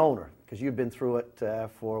as an owner, because you've been through it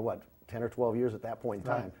for, what, 10 or 12 years at that point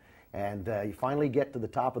in time, right. And you finally get to the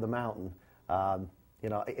top of the mountain. You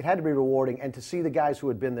know, it had to be rewarding, and to see the guys who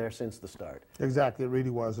had been there since the start. Exactly, it really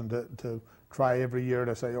was, and to try every year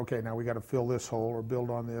to say, okay, now we got to fill this hole or build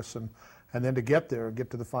on this, and then to get there, get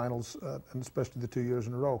to the finals, and especially the 2 years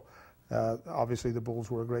in a row. Obviously, the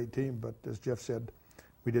Bulls were a great team, but as Jeff said,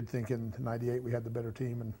 we did think in '98 we had the better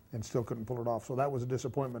team and still couldn't pull it off. So that was a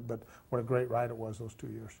disappointment, but what a great ride it was those 2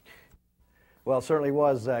 years. Well, it certainly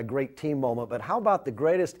was a great team moment, but how about the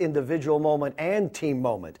greatest individual moment and team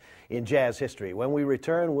moment in Jazz history? When we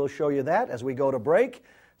return, we'll show you that as we go to break.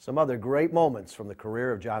 Some other great moments from the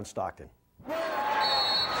career of John Stockton.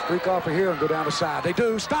 Streak off of here and go down the side. They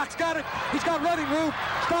do. Stock's got it. He's got running room.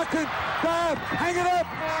 Stockton, grab, hang it up.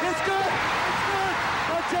 It's good. It's good.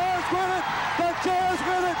 The Jazz win it. The Jazz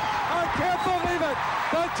win it. I can't believe it.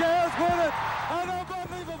 The Jazz win it. An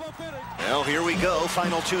unbelievable finish. Well, here we go.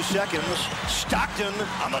 Final 2 seconds. Stockton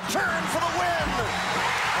on the turn for the win.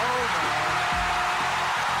 Oh, my.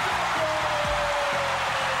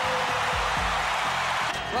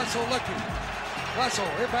 Russell looking. Russell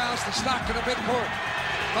inbounds to Stockton at midcourt.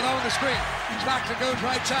 But on the screen, Stockton goes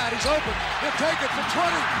right side. He's open. He'll take it for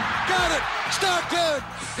 20. Got it. Stockton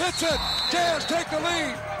hits it. Jazz take the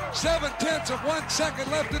lead. 7/10 of 1 second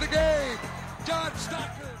left in the game. John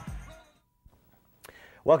Stockton.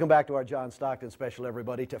 Welcome back to our John Stockton special,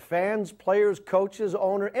 everybody. To fans, players, coaches,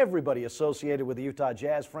 owner, everybody associated with the Utah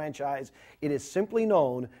Jazz franchise, it is simply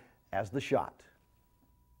known as The Shot.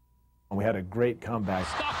 We had a great comeback.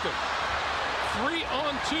 Stockton,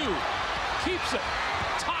 3-on-2, keeps it.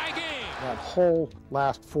 Tie game. That whole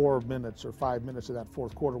last 4 minutes or 5 minutes of that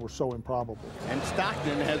fourth quarter were so improbable. And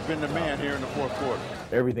Stockton has been the man here in the fourth quarter.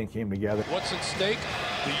 Everything came together. What's at stake?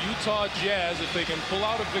 The Utah Jazz, if they can pull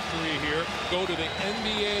out a victory here, go to the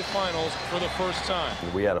NBA Finals for the first time.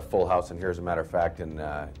 We had a full house in here, as a matter of fact, and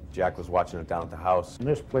Jack was watching it down at the house. And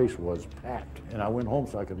this place was packed, and I went home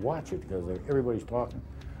so I could watch it because everybody's talking.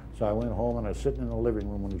 So I went home and I was sitting in the living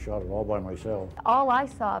room when we shot it all by myself. All I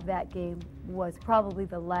saw of that game was probably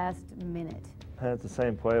the last minute. That's the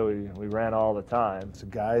same play we ran all the time. The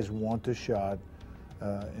guys want the shot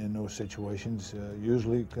in those situations,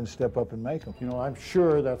 usually can step up and make them. You know, I'm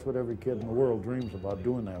sure that's what every kid in the world dreams about,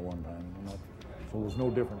 doing that one time. You know? So it was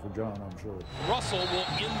no different for John, I'm sure. Russell will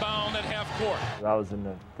inbound at half court. I was in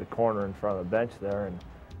the corner in front of the bench there, and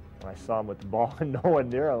when I saw him with the ball and no one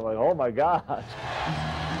near, I was like, oh my gosh.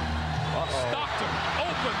 Stockton,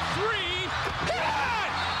 open three.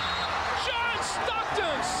 Good! John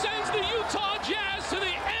Stockton sends the Utah Jazz to the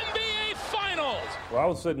NBA Finals. Well, I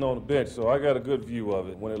was sitting on the bench, so I got a good view of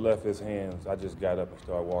it. When it left his hands, I just got up and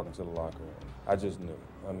started walking to the locker room. I just knew.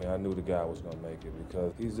 I mean, I knew the guy was going to make it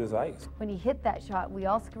because he's just ice. When he hit that shot, we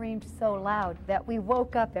all screamed so loud that we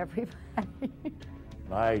woke up everybody.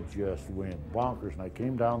 I just went bonkers, and I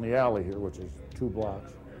came down the alley here, which is 2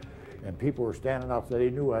 blocks, and people were standing up, so they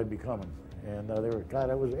knew I'd be coming. And they were, God,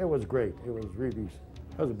 it was great. It was really,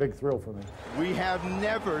 that was a big thrill for me. We have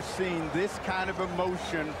never seen this kind of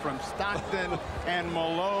emotion from Stockton and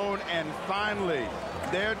Malone, and finally,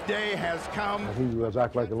 their day has come. He was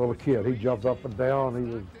acting like a little kid. He jumped up and down.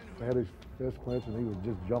 He had his fist clenched, and he was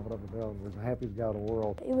just jumping up and down. He was the happiest guy in the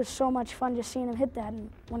world. It was so much fun just seeing him hit that. And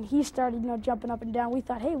when he started, jumping up and down, we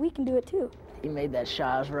thought, hey, we can do it too. He made that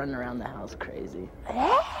shot. I was running around the house crazy.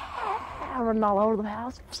 Running all over the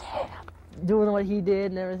house. Doing what he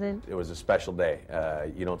did and everything. It was a special day.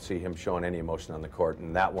 You don't see him showing any emotion on the court,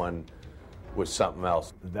 and that one was something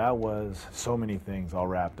else. That was so many things all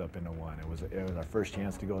wrapped up into one. It was our first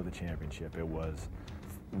chance to go to the championship. It was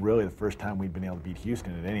really the first time we'd been able to beat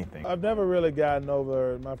Houston at anything. I've never really gotten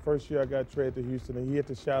over, my first year I got traded to Houston, and he hit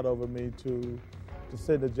the shot over me to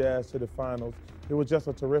send the Jazz to the finals. It was just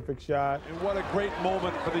a terrific shot. And what a great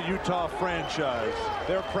moment for the Utah franchise.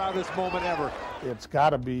 Their proudest moment ever. It's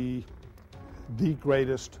got to be the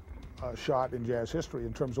greatest shot in Jazz history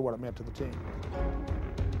in terms of what it meant to the team.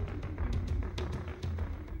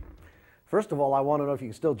 First of all, I want to know if you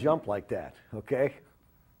can still jump like that, okay?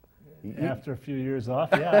 After a few years off,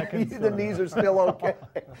 yeah, I can. The knees are still okay.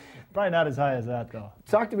 Probably not as high as that, though.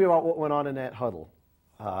 Talk to me about what went on in that huddle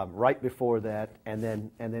right before that, and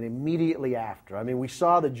then immediately after. I mean, we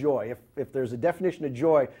saw the joy. If there's a definition of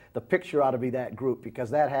joy, the picture ought to be that group, because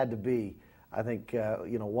that had to be, I think,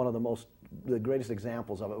 one of the greatest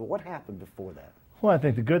examples of it. But what happened before that? Well, I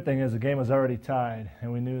think the good thing is the game was already tied,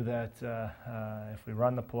 and we knew that if we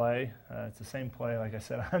run the play, it's the same play, like I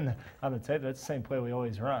said on the tape. That's the same play we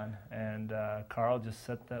always run. And Carl just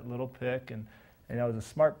set that little pick, and it was a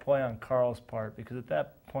smart play on Carl's part, because at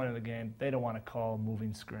that point of the game, they don't want to call a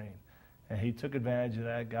moving screen, and he took advantage of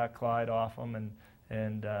that, got Clyde off him,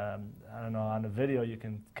 and I don't know, on the video you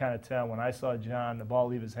can kind of tell when I saw John the ball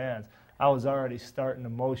leave his hands, I was already starting to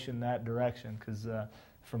motion that direction, because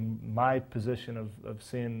from my position of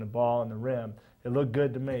seeing the ball in the rim, it looked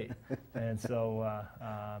good to me. And so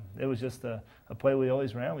it was just a play we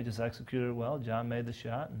always ran. We just executed it well. John made the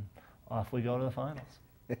shot, and off we go to the finals.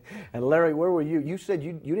 And Larry, where were you? You said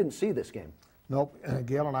you didn't see this game. Nope.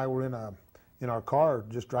 Gail and I were in our car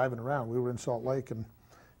just driving around. We were in Salt Lake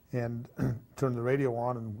and turned the radio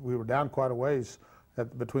on, and we were down quite a ways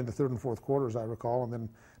between the third and fourth quarters, I recall, and then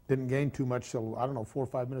didn't gain too much till, I don't know, 4 or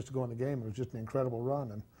 5 minutes to go in the game. It was just an incredible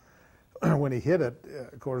run. And when he hit it,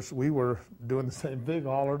 of course, we were doing the same thing,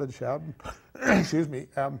 hollering and shouting. Excuse me.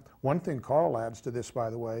 One thing Carl adds to this, by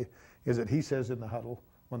the way, is that he says in the huddle,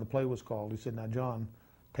 when the play was called, he said, "Now, John,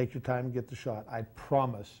 take your time and get the shot. I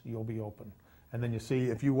promise you'll be open." And then you see,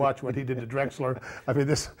 if you watch what he did to Drexler, I mean,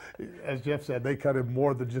 this, as Jeff said, they cut him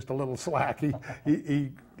more than just a little slack.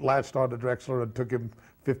 He latched on to Drexler and took him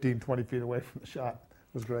 15, 20 feet away from the shot.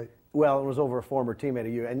 It was great. Well, it was over a former teammate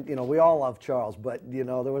of you, and we all love Charles, but there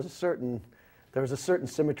was a certain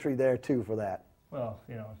symmetry there too for that. Well,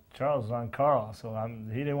 Charles was on Carl, so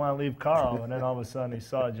he didn't want to leave Carl, and then all of a sudden he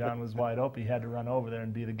saw John was wide open. He had to run over there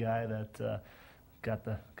and be the guy that got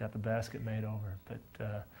the basket made over.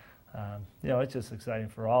 But it's just exciting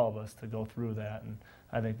for all of us to go through that, and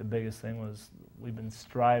I think the biggest thing was we've been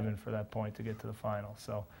striving for that point to get to the final.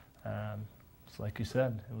 So. It's like you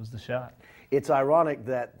said, it was the shot. It's ironic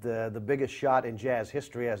that the biggest shot in Jazz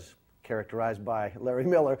history, as characterized by Larry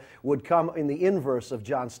Miller, would come in the inverse of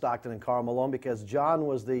John Stockton and Karl Malone, because John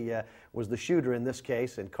was the shooter in this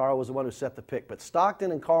case, and Karl was the one who set the pick. But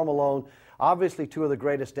Stockton and Karl Malone, obviously two of the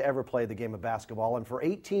greatest to ever play the game of basketball, and for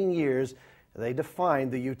 18 years they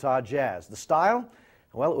defined the Utah Jazz. The style?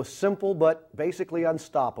 Well, it was simple but basically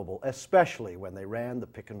unstoppable, especially when they ran the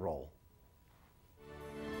pick and roll.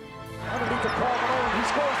 Underneath the Karl Malone, he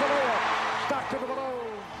scores the layup. Stockton to Malone.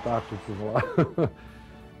 Stockton's a lot.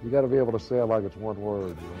 You got to be able to say it like it's one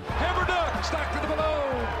word. Hammer dunk. Stockton to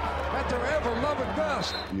Malone at their ever-loving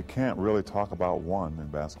best. You can't really talk about one in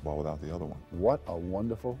basketball without the other one. What a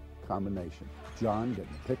wonderful combination. John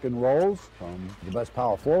getting pick and rolls from the best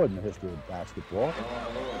power forward in the history of basketball.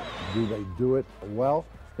 Do they do it well?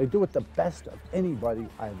 They do it the best of anybody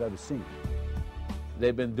I've ever seen.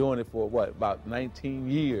 They've been doing it for, about 19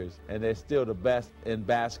 years, and they're still the best in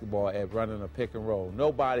basketball at running a pick and roll.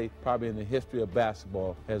 Nobody probably in the history of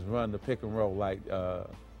basketball has run the pick and roll like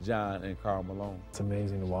John and Karl Malone. It's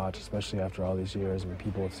amazing to watch, especially after all these years. I mean,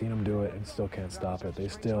 people have seen them do it and still can't stop it. They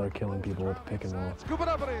still are killing people with the pick and roll. Scoop it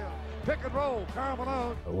up in here. Pick and roll, Karl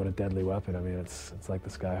Malone. What a deadly weapon. I mean, it's like the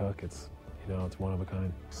sky hook. It's one of a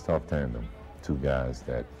kind. It's tough tandem. Two guys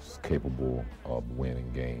that's capable of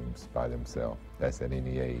winning games by themselves. That's at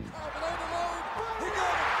any age.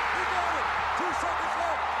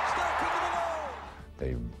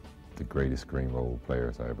 They're the greatest screen roll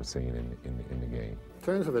players I've ever seen in the game. In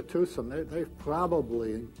terms of a twosome, they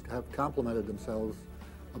probably have complemented themselves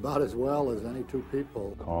about as well as any two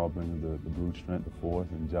people. Karl brings the brute strength, the force,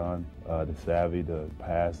 and John, the savvy, the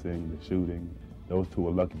passing, the shooting. Those two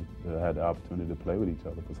are lucky to have the opportunity to play with each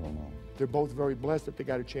other for so long. They're both very blessed that they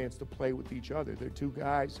got a chance to play with each other. They're two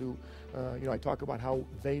guys who, I talk about how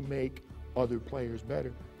they make other players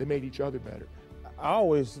better. They made each other better. I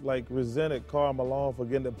always resented Karl Malone for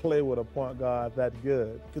getting to play with a point guard that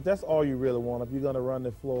good, because that's all you really want. If you're going to run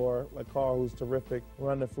the floor, like Karl, who's terrific,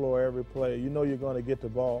 run the floor every play, you know you're going to get the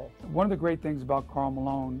ball. One of the great things about Karl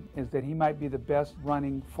Malone is that he might be the best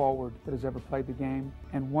running forward that has ever played the game,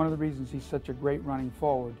 and one of the reasons he's such a great running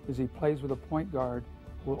forward is he plays with a point guard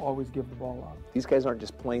will always give the ball up. These guys aren't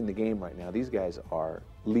just playing the game right now. These guys are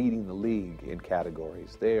leading the league in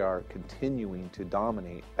categories. They are continuing to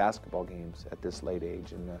dominate basketball games at this late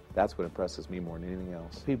age, and that's what impresses me more than anything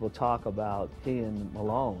else. People talk about he and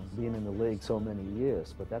Malone being in the league so many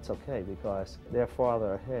years, but that's okay because they're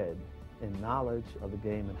farther ahead in knowledge of the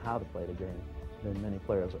game and how to play the game than many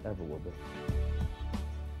players ever will be.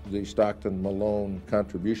 The Stockton-Malone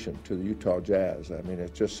contribution to the Utah Jazz, I mean,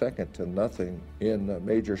 it's just second to nothing in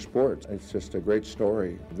major sports. It's just a great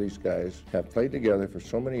story. These guys have played together for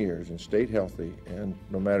so many years and stayed healthy, and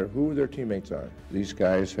no matter who their teammates are, these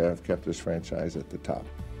guys have kept this franchise at the top.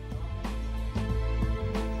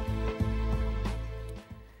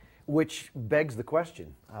 Which begs the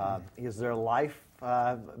question, is there life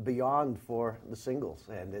beyond for the singles?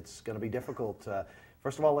 And it's going to be difficult.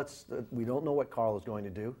 First of all, we don't know what Carl is going to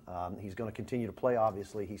do. He's going to continue to play,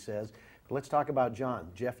 obviously, he says. But let's talk about John.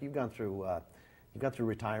 Jeff, you've gone through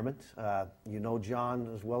retirement. You know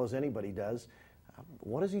John as well as anybody does.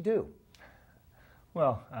 What does he do?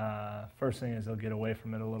 Well, first thing is he'll get away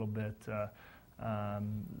from it a little bit. The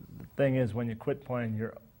thing is, when you quit playing,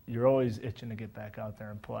 you're always itching to get back out there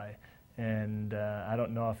and play. And I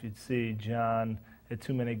don't know if you'd see John at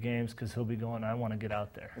too many games because he'll be going, I want to get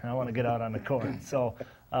out there. I want to get out on the court. So,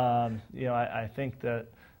 you know, I think that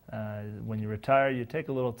when you retire, you take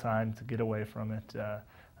a little time to get away from it,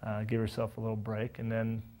 give yourself a little break. And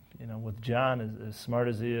then, you know, with John, as smart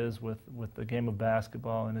as he is with the game of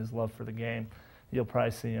basketball and his love for the game, you'll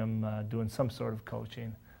probably see him doing some sort of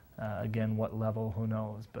coaching. Again, what level, who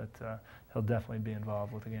knows, but he'll definitely be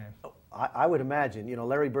involved with the game. I would imagine, you know,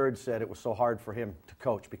 Larry Bird said it was so hard for him to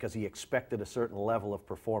coach because he expected a certain level of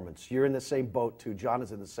performance. You're in the same boat too. John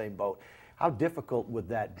is in the same boat. How difficult would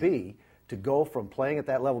that be to go from playing at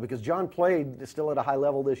that level? Because John played still at a high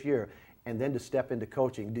level this year, and then to step into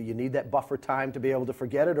coaching. Do you need that buffer time to be able to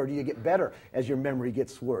forget it, or do you get better as your memory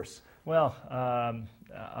gets worse? Well,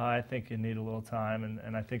 I think you need a little time,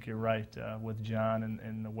 and I think you're right with John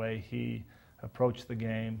and the way he approached the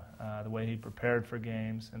game, the way he prepared for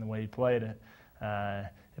games, and the way he played it.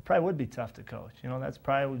 It probably would be tough to coach. You know, that's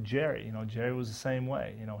probably with Jerry. You know, Jerry was the same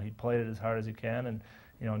way. You know, he played it as hard as he can, and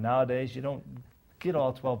you know, nowadays you don't get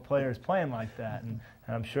all 12 players playing like that, and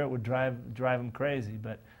I'm sure it would drive him crazy.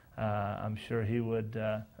 But I'm sure he would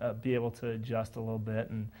be able to adjust a little bit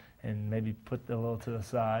and maybe put a little to the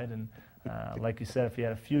side. And like you said, if he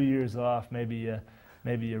had a few years off, maybe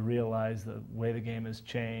you realize the way the game has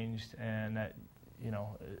changed, and that, you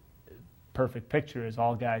know, perfect picture is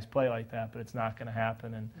all guys play like that, but it's not going to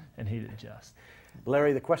happen, and he'd adjust.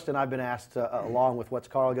 Larry, the question I've been asked along with what's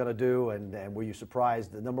Carl going to do, and were you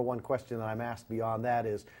surprised, the number one question that I'm asked beyond that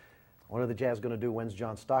is, what are the Jazz going to do? When's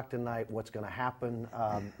John Stockton night? What's going to happen?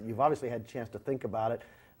 You've obviously had a chance to think about it.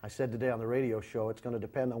 I said today on the radio show it's going to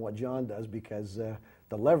depend on what John does because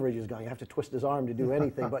the leverage is going. You have to twist his arm to do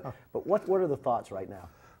anything. But what are the thoughts right now?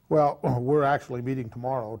 Well, we're actually meeting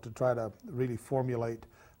tomorrow to try to really formulate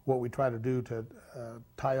what we try to do to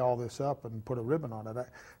tie all this up and put a ribbon on it.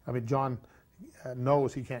 I mean, John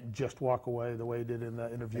knows he can't just walk away the way he did in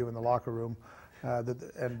the interview in the locker room.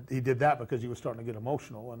 And he did that because he was starting to get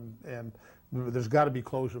emotional. And there's got to be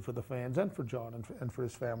closure for the fans and for John and for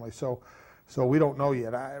his family. So we don't know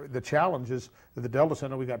yet. The challenge is at the Delta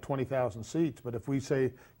Center we got 20,000 seats, but if we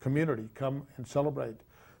say community, come and celebrate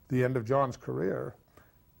the end of John's career,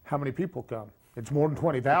 how many people come? It's more than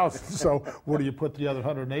 20,000. So where do you put the other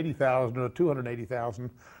 180,000 or 280,000?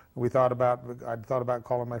 I'd thought about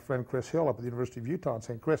calling my friend Chris Hill up at the University of Utah and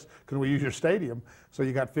saying, Chris, can we use your stadium? So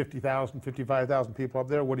you got 50,000, 55,000 people up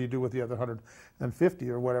there. What do you do with the other 150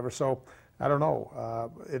 or whatever? So I don't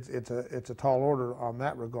know. It's a tall order on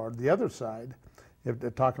that regard. The other side, if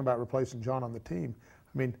they're talking about replacing John on the team,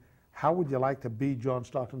 I mean, how would you like to be John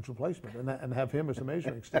Stockton's replacement and have him as a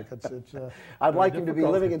measuring stick? I'd like him to be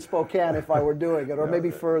living in Spokane if I were doing it, or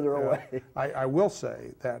maybe further away. I will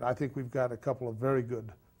say that I think we've got a couple of very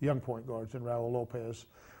good young point guards in Raul Lopez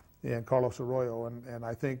and Carlos Arroyo, and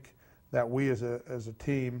I think that we as a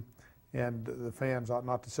team and the fans ought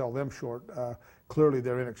not to sell them short. Clearly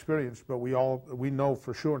they're inexperienced, but we know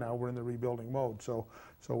for sure now we're in the rebuilding mode, so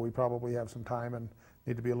we probably have some time and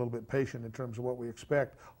need to be a little bit patient in terms of what we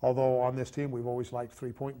expect, although on this team we've always liked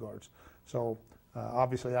 3 point guards. So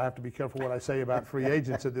obviously I have to be careful what I say about free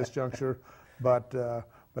agents at this juncture, but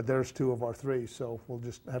there's 2 of our 3, so we'll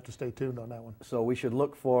just have to stay tuned on that one. So we should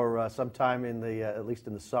look for sometime in the, at least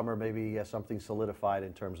in the summer, maybe something solidified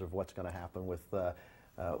in terms of what's going to happen with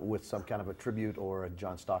with some kind of a tribute or a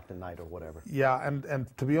John Stockton night or whatever. Yeah, and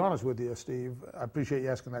to be honest with you, Steve, I appreciate you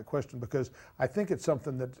asking that question, because I think it's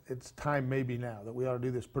something that it's time maybe now that we ought to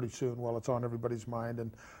do this pretty soon while it's on everybody's mind.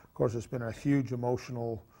 And of course, it's been a huge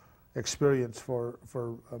emotional experience for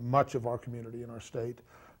much of our community in our state,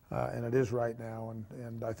 and it is right now.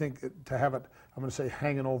 And I think to have it, I'm going to say,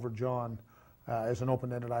 hanging over John as an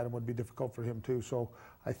open-ended item would be difficult for him too. So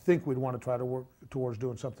I think we'd want to try to work towards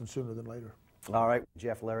doing something sooner than later. All right,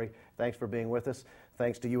 Jeff, Larry, thanks for being with us.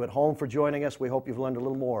 Thanks to you at home for joining us. We hope you've learned a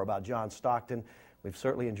little more about John Stockton. We've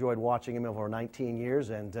certainly enjoyed watching him over 19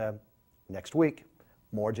 years, and next week,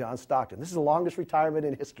 more John Stockton. This is the longest retirement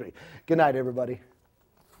in history. Good night, everybody.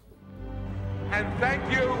 And thank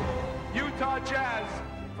you, Utah Jazz,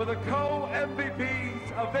 for the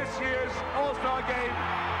co-MVPs of this year's All-Star Game,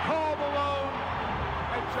 Karl Malone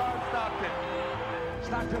and John Stockton.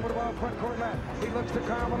 Stockton with the ball front court left. He looks to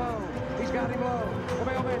Karl Malone. He's got him low. The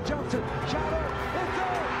mailman jumps it. Shot up. It's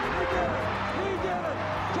up. He did it. He did it.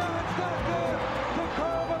 John Stockton to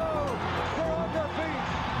Karl Malone. They're on their feet.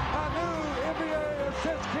 A new NBA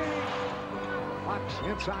assist king. Fox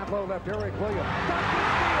inside low left. Eric Williams. Stockton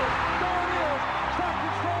steals. There it is.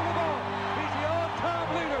 Stockton stole the ball. He's the all-time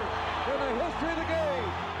leader in the history of the game.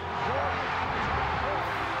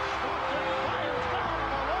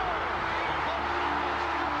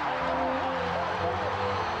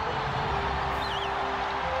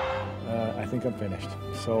 I think I'm finished.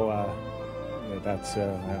 So that's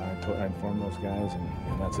I informed those guys,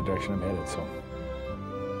 and that's the direction I'm headed. So.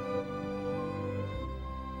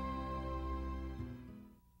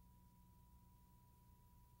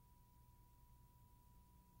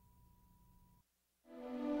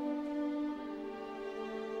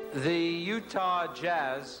 The Utah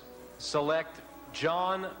Jazz select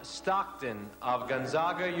John Stockton of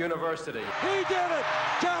Gonzaga University. He did it!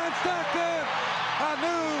 John Stockton, a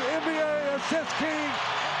new NBA assist king.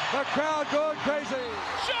 The crowd going crazy.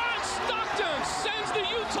 John Stockton sends the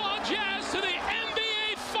Utah Jazz to the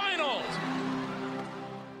NBA Finals.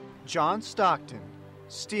 John Stockton,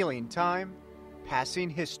 stealing time, passing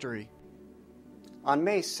history. On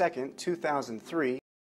May 2nd, 2003,